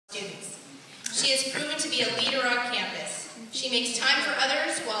students. She has proven to be a leader on campus. She makes time for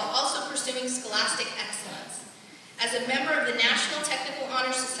others while also pursuing scholastic excellence. As a member of the National Technical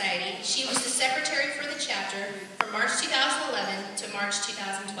Honor Society, she was the secretary for the chapter from March 2011 to March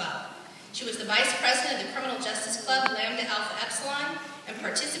 2012. She was the vice president of the Criminal Justice Club Lambda Alpha Epsilon and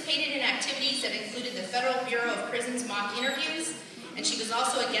participated in activities that included the Federal Bureau of Prisons mock interviews, and she was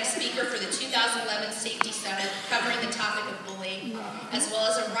also a guest speaker for the 2011 Safety Summit covering the topic of bullying, as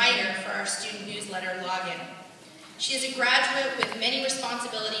well as a writer for our student newsletter, Login. She is a graduate with many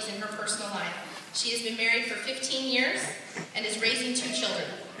responsibilities in her personal life. She has been married for 15 years and is raising 2 children.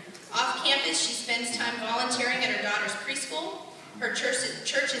 Off campus, she spends time volunteering at her daughter's preschool, her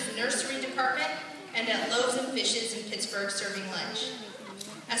church's nursery department, and at Loaves and Fishes in Pittsburgh serving lunch.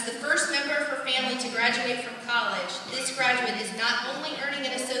 As the first member of her family to graduate from college, this graduate is not only earning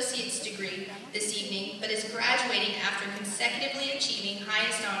an associate's degree this evening, but is graduating after consecutively achieving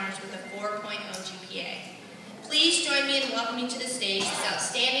highest honors with a 4.0 GPA. Please join me in welcoming to the stage this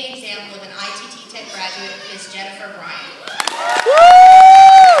outstanding example of an ITT Tech graduate, Ms. Jennifer Bryant.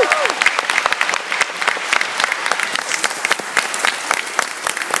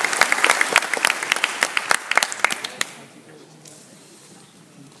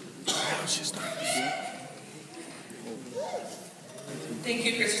 Thank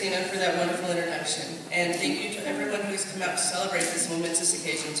you, Christina, for that wonderful introduction, and thank you to everyone who has come out to celebrate this momentous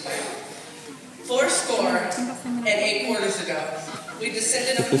occasion today. 8 quarters ago, we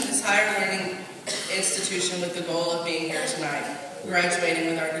descended upon this higher learning institution with the goal of being here tonight, graduating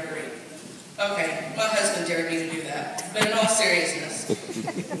with our degree. Okay, my husband dared me to do that, but in all seriousness,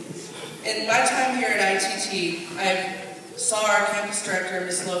 in my time here at ITT, I saw our campus director,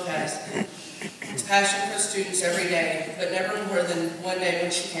 Ms. Lopez, passion for students every day, but never more than one day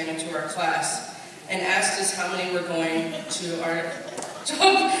when she came into our class and asked us how many were going to our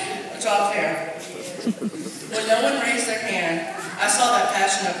job fair. When no one raised their hand, I saw that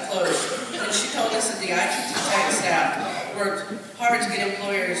passion up close, and she told us that the ITT Tech staff worked hard to get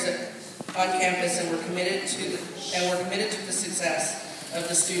employers on campus and were committed to the success of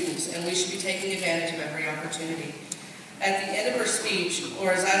the students, and we should be taking advantage of every opportunity. At the end of her speech,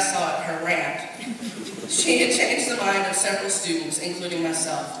 or as I saw it, her rant, she had changed the mind of several students, including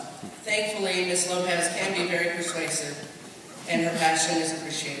myself. Thankfully, Ms. Lopez can be very persuasive, and her passion is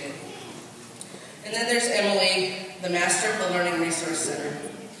appreciated. And then there's Emily, the master of the Learning Resource Center,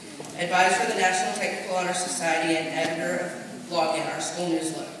 advisor of the National Technical Honor Society, and editor of Login, our school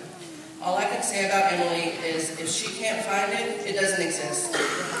newsletter. All I can say about Emily is if she can't find it, it doesn't exist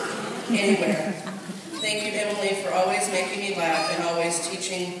anywhere. Thank you, Emily, for always making me laugh and always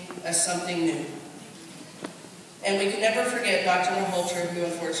teaching us something new. And we can never forget Dr. Maholter, who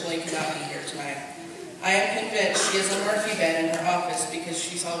unfortunately cannot be here tonight. I am convinced she has a Murphy bed in her office because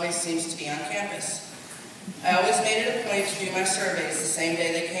she always seems to be on campus. I always made it a point to do my surveys the same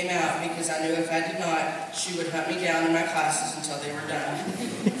day they came out because I knew if I did not, she would hunt me down in my classes until they were done.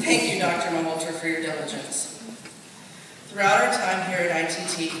 Thank you, Dr. Maholter, for your diligence. Throughout our time here at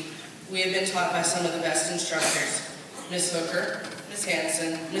ITT, we have been taught by some of the best instructors, Ms. Hooker, Ms.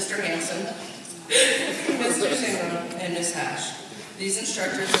 Hanson, Mr. Hanson, Mr. Singer, and Ms. Hash. These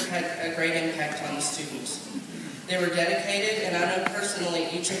instructors have had a great impact on the students. They were dedicated, and I know personally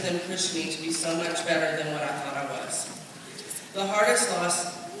each of them pushed me to be so much better than what I thought I was. The hardest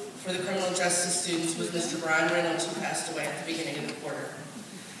loss for the criminal justice students was Mr. Bryant Reynolds, who passed away at the beginning of the quarter.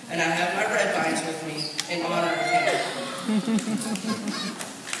 And I have my red vines with me in honor of him.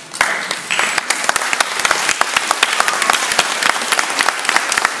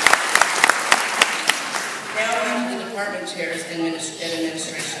 Chairs and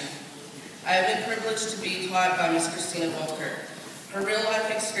administration. I have been privileged to be taught by Ms. Christina Volker. Her real-life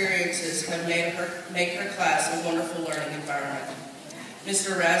experiences have made her class a wonderful learning environment.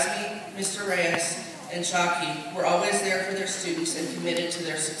 Mr. Razmi, Mr. Reyes, and Shaki were always there for their students and committed to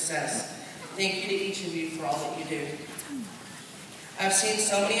their success. Thank you to each of you for all that you do. I've seen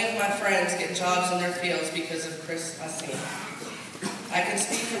so many of my friends get jobs in their fields because of Chris Hassan. I can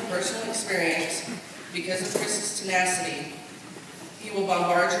speak from personal experience. Because of Chris's tenacity, he will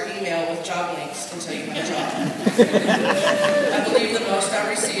bombard your email with job links until you have a job. I believe the most I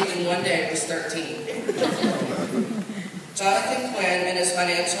received in one day was 13. Jonathan Quinn and his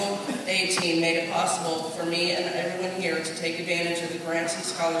financial aid team made it possible for me and everyone here to take advantage of the grants and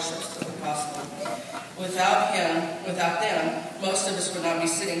scholarships that were possible. Without them, most of us would not be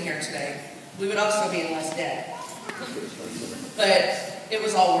sitting here today. We would also be in less debt. But it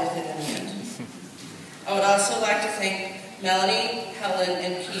was all worth it in the end. I would also like to thank Melanie, Helen,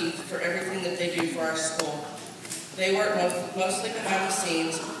 and Keith for everything that they do for our school. They work mostly behind the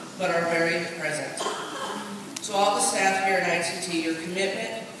scenes, but are very present. To all the staff here at ITT, your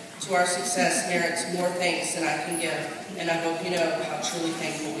commitment to our success merits more thanks than I can give, and I hope you know how truly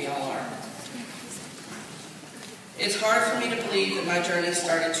thankful we all are. It's hard for me to believe that my journey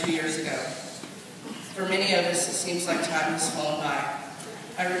started 2 years ago. For many of us, it seems like time has flown by.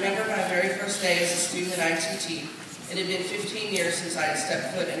 I remember my very first day as a student at ITT. It had been 15 years since I had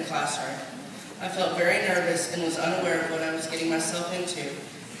stepped foot in a classroom. I felt very nervous and was unaware of what I was getting myself into,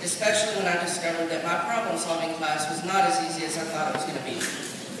 especially when I discovered that my problem-solving class was not as easy as I thought it was going to be.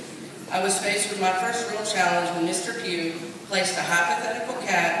 I was faced with my first real challenge when Mr. Pugh placed a hypothetical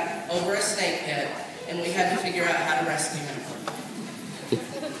cat over a snake pit, and we had to figure out how to rescue him.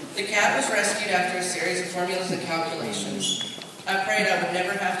 The cat was rescued after a series of formulas and calculations. I prayed I would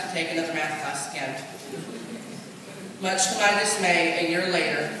never have to take another math class again. Much to my dismay, a year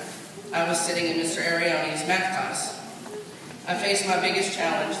later, I was sitting in Mr. Arione's math class. I faced my biggest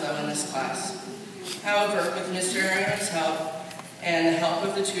challenge, though, in this class. However, with Mr. Arione's help and the help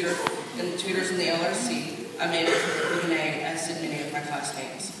of the tutors in the LRC, I made it with an A, as did many of my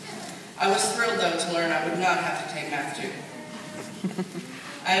classmates. I was thrilled, though, to learn I would not have to take Math 2.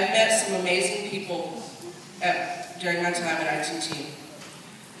 I have met some amazing people during my time at ITT.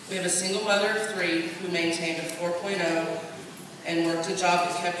 We have a single mother of 3 who maintained a 4.0 and worked a job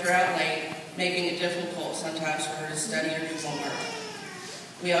that kept her out late, making it difficult sometimes for her to study or do homework.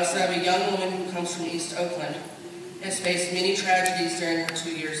 We also have a young woman who comes from East Oakland, has faced many tragedies during her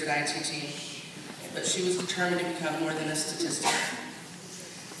 2 years at ITT, but she was determined to become more than a statistic.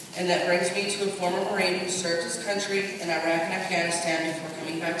 And that brings me to a former Marine who served his country in Iraq and Afghanistan before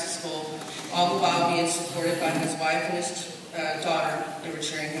coming back to school, all the while being supported by his wife and his daughter that were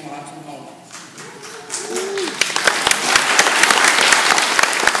cheering him on from home.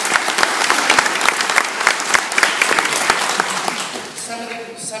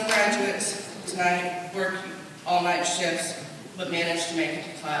 Some graduates tonight work all-night shifts, but managed to make it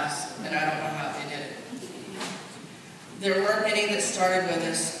to class, and I don't know how they did it. There were many that started with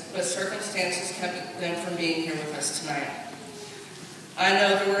us, but circumstances kept them from being here with us tonight. I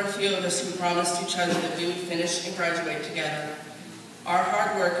know there were a few of us who promised each other that we would finish and graduate together. Our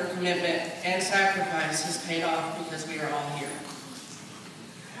hard work and commitment and sacrifice has paid off because we are all here.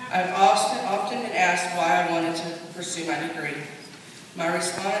 I've often been asked why I wanted to pursue my degree. My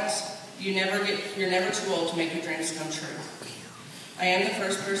response, you're never too old to make your dreams come true. I am the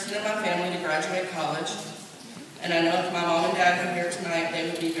first person in my family to graduate college, and I know if my mom and dad were here tonight, they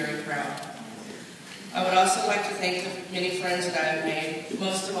would be very proud. I would also like to thank the many friends that I have made,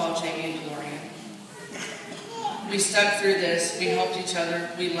 most of all Jamie and DeLorean. We stuck through this, we helped each other,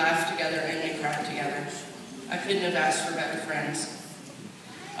 we laughed together, and we cried together. I couldn't have asked for better friends.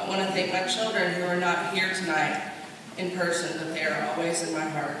 I want to thank my children who are not here tonight in person, but they are always in my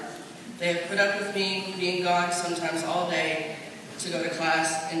heart. They have put up with me being gone sometimes all day to go to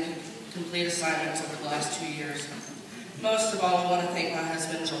class and complete assignments over the last 2 years. Most of all, I want to thank my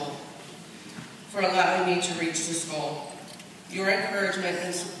husband, Joel, for allowing me to reach this goal. Your encouragement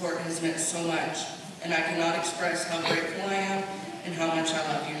and support has meant so much, and I cannot express how grateful I am and how much I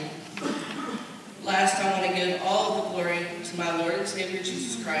love you. Last, I want to give all of the glory to my Lord and Savior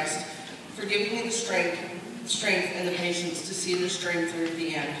Jesus Christ for giving me the strength and the patience to see this dream through to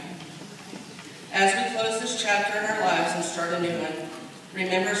the end. As we close this chapter in our lives and start a new one,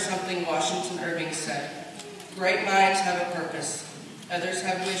 remember something Washington Irving said. Great minds have a purpose. Others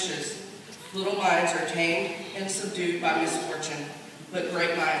have wishes. Little minds are tamed and subdued by misfortune, but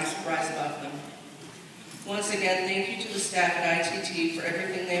great minds rise above them. Once again, thank you to the staff at ITT for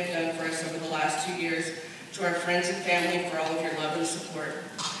everything they have done for us over the last 2 years, to our friends and family for all of your love and support,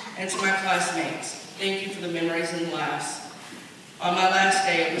 and to my classmates, thank you for the memories and the laughs. On my last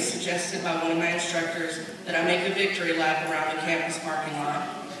day, it was suggested by one of my instructors that I make a victory lap around the campus parking lot.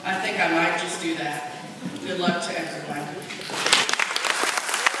 I think I might just do that. Good luck to everyone.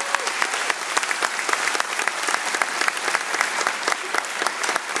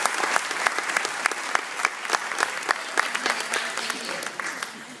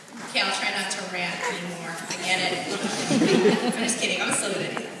 Okay, I'll try not to rant anymore. I get it. I'm just kidding. I'm slow at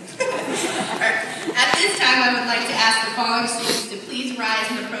it. At this time, I would like to ask the following students to please rise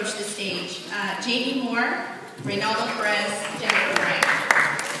and approach the stage. Jamie Moore, Reynaldo Perez, Jennifer Bryant.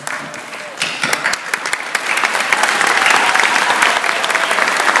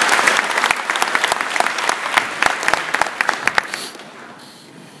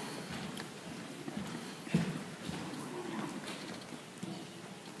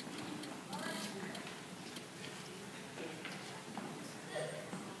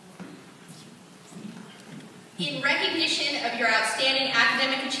 In recognition of your outstanding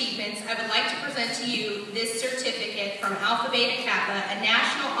academic achievement, present to you this certificate from Alpha Beta Kappa, a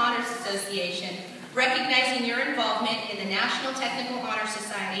National Honors Association, recognizing your involvement in the National Technical Honor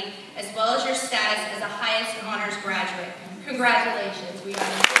Society, as well as your status as a highest honors graduate. Congratulations. We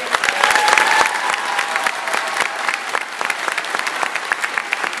are